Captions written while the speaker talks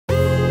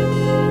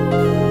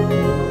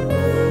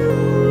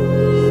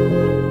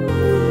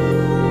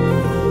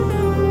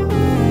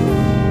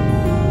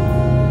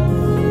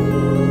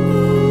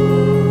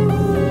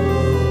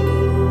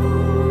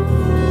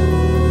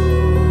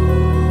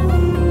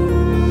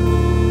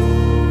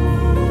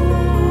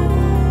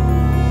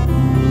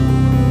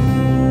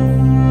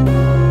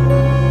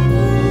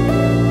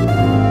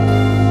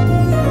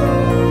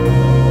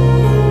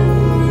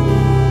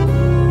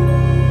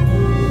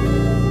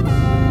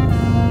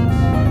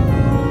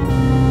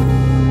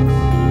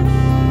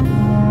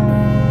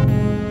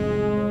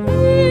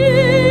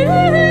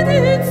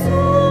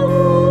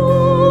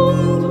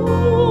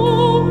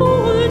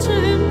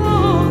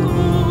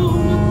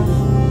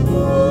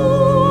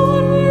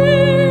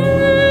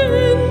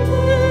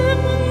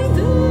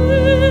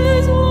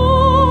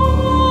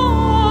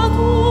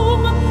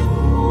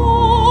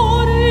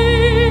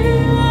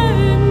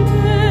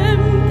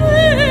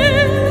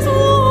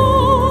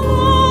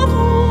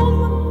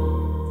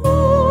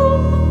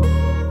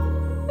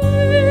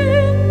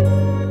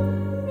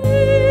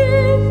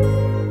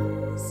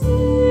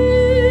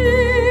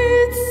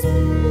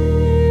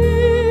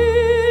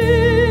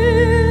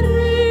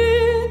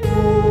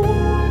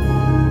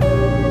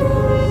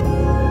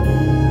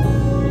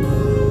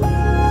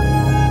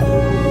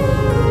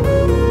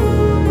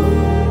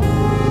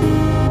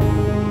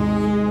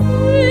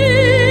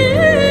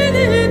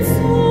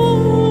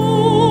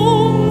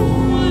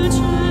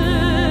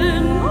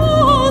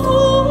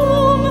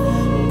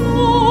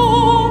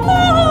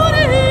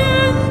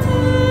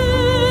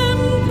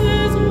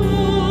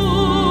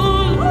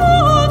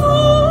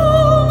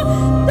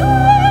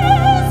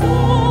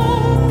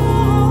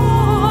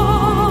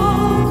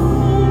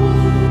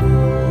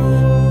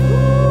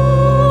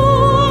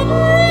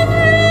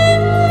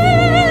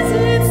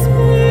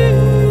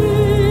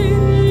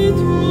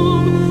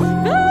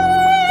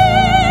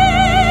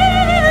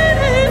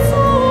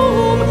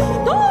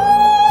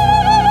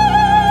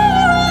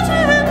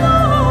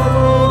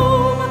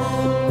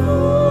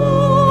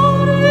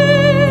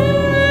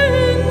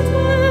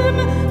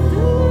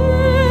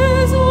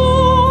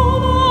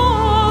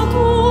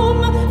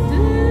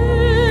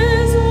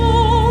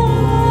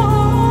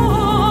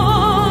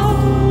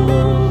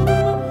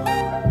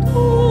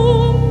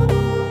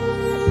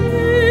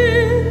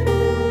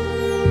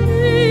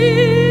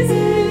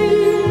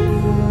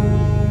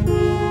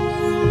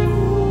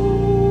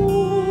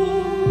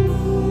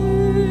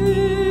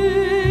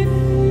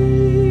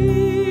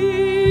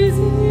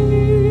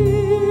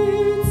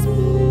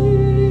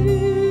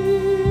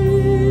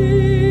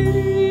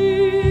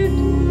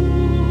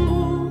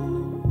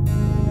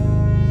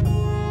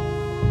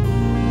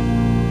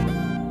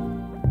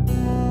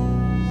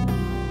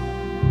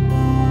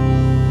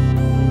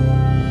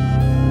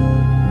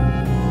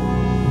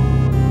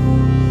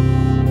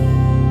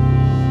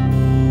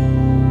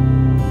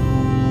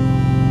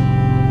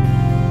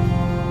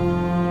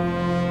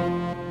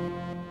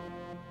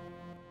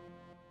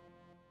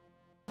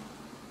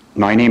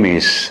My name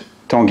is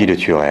Tanguy de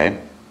Thuret.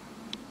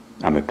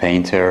 I'm a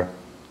painter,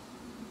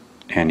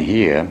 and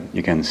here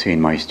you can see in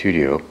my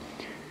studio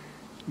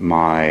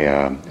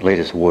my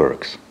latest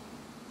works.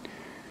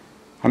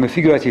 I'm a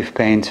figurative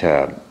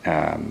painter,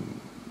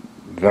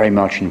 very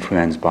much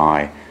influenced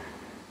by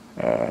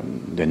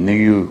the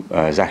Neue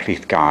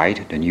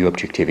Sachlichkeit, the new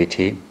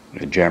Objectivity,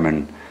 the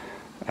German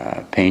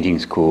painting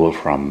school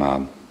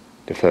from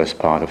the first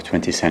part of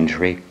 20th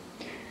century.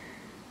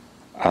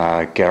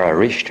 Gerhard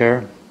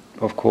Richter,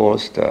 of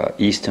course, the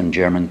Eastern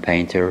German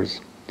painters,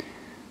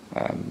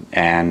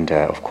 and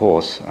of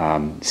course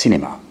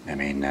cinema. I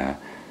mean, a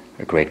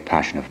great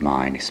passion of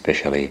mine,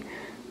 especially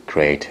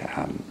great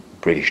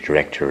British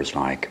directors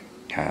like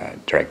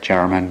Derek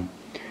Jarman,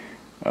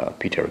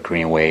 Peter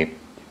Greenaway,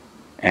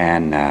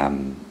 and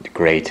the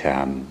great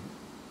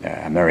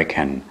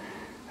American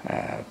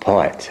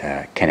poet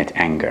Kenneth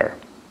Anger.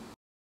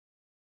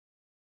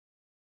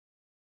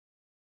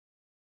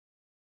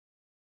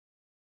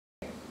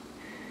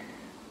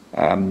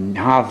 I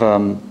have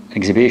an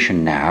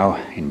exhibition now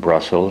in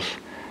Brussels,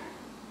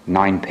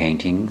 9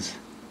 paintings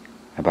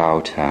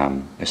about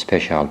a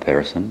special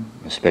person,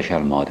 a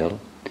special model,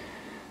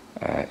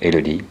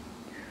 Elodie,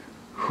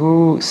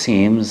 who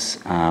seems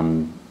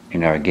in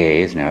her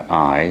gaze, in her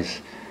eyes,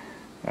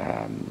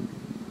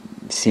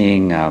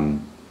 seeing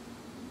an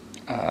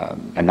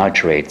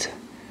altered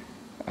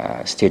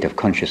state of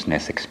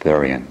consciousness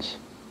experience,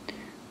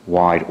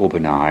 wide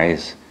open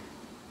eyes,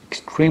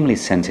 extremely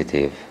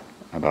sensitive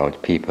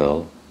about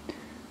people,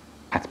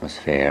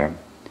 atmosphere,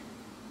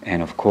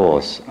 and of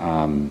course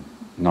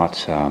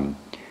not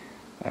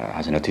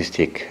as an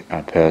autistic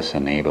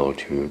person able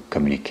to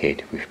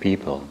communicate with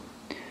people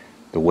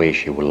the way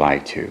she would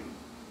like to.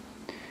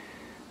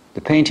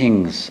 The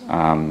paintings,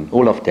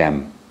 all of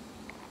them,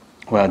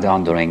 were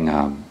done during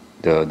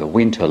the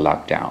winter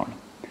lockdown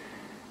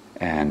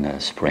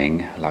and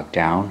spring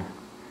lockdown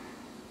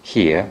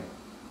here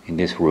in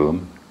this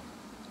room,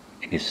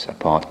 in this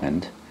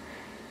apartment.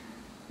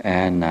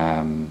 And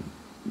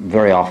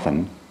very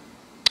often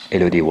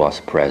Elodie was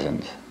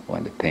present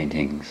when the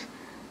paintings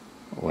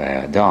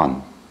were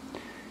done.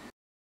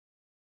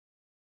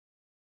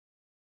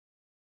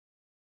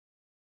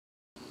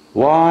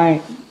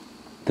 Why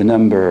the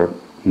number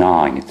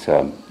 9? It's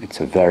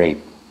a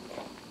very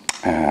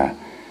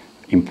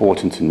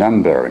important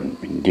number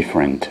in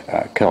different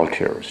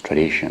cultures,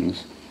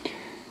 traditions,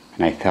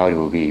 and I thought it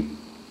would be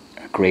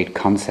a great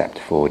concept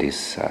for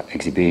this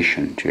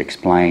exhibition to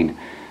explain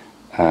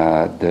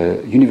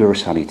the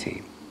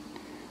universality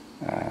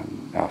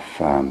of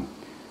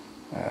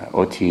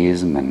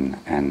autism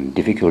and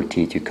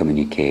difficulty to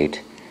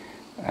communicate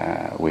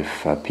with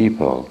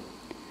people.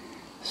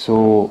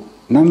 So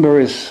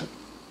number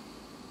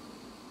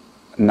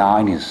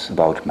 9 is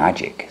about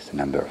magic. It's the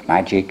number of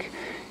magic.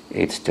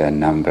 It's the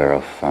number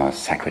of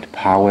sacred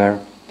power,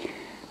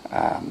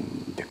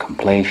 the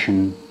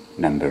completion,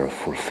 number of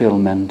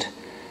fulfillment,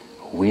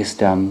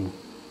 wisdom,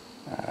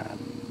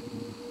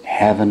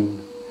 heaven.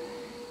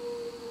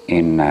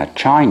 In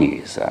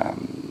Chinese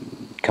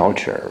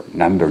culture,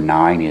 number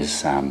 9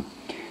 is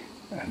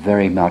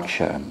very much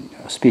an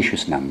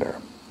auspicious number.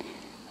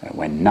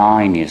 When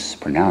 9 is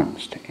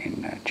pronounced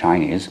in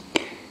Chinese,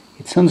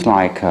 it sounds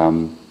like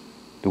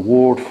the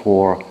word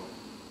for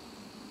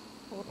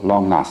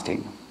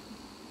long-lasting.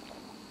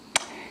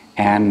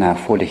 And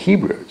for the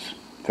Hebrews,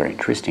 very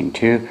interesting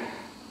too,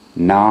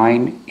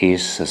 9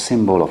 is a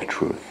symbol of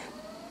truth.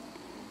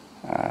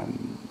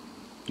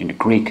 In the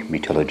Greek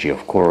mythology,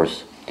 of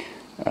course,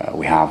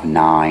 we have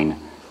 9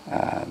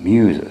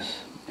 Muses,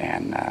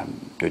 and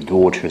the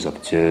daughters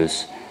of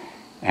Zeus,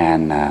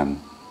 and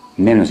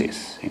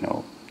Nemesis,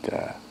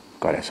 the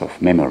goddess of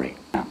memory.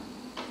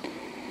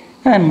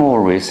 And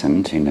more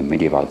recent, in the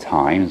medieval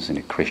times, in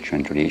the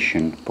Christian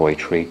tradition,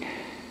 poetry,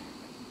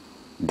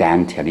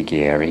 Dante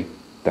Alighieri,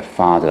 the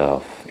father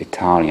of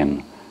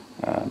Italian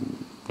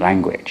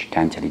language.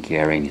 Dante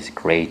Alighieri, in his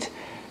great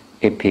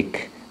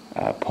epic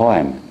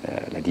poem,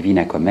 La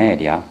Divina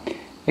Commedia,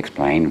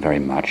 explain very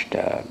much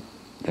the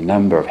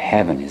number of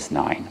heaven is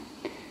 9.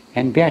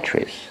 And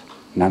Beatrice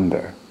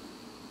number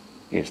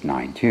is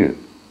 9 too.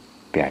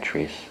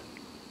 Beatrice,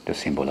 the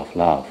symbol of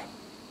love.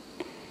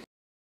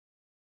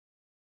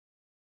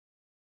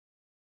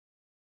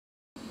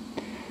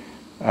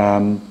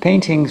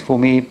 Paintings for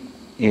me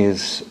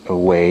is a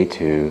way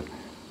to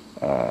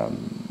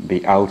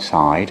be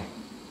outside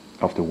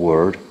of the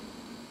world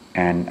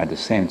and at the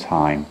same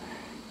time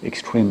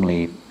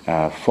extremely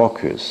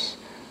focus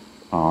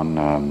on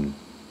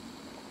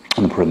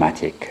the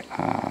problematic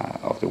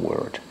of the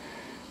world.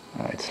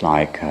 It's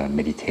like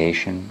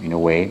meditation in a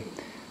way,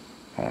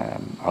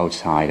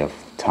 outside of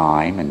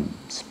time and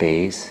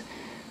space,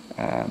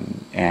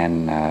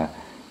 and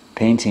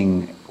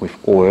painting with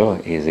oil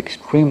is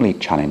extremely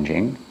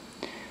challenging.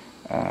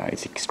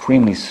 It's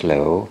extremely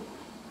slow.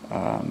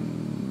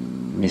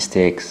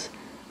 Mistakes,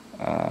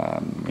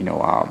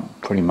 are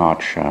pretty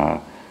much.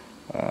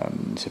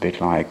 It's a bit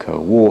like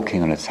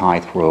walking on a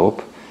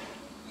tightrope,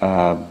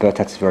 but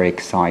that's very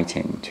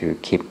exciting to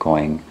keep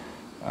going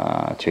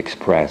to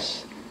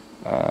express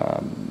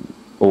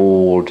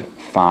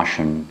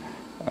old-fashioned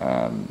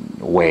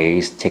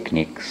ways,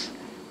 techniques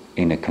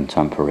in a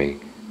contemporary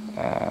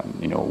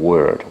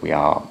world. We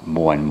are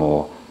more and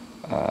more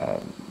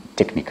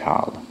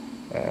technical,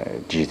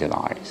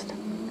 digitalized.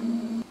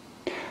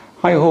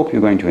 I hope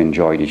you're going to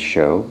enjoy this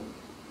show.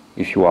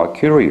 If you are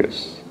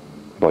curious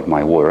about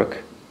my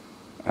work,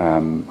 I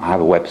have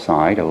a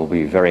website. I will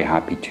be very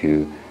happy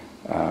to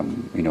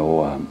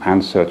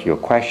answer to your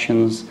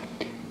questions.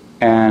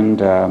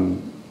 And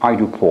I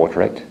do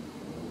portrait,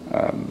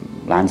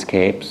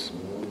 landscapes,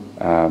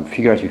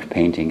 figurative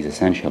paintings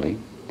essentially.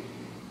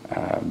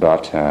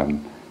 But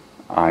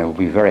I will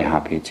be very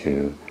happy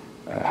to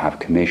have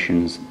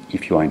commissions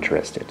if you are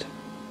interested.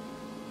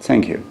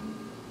 Thank you.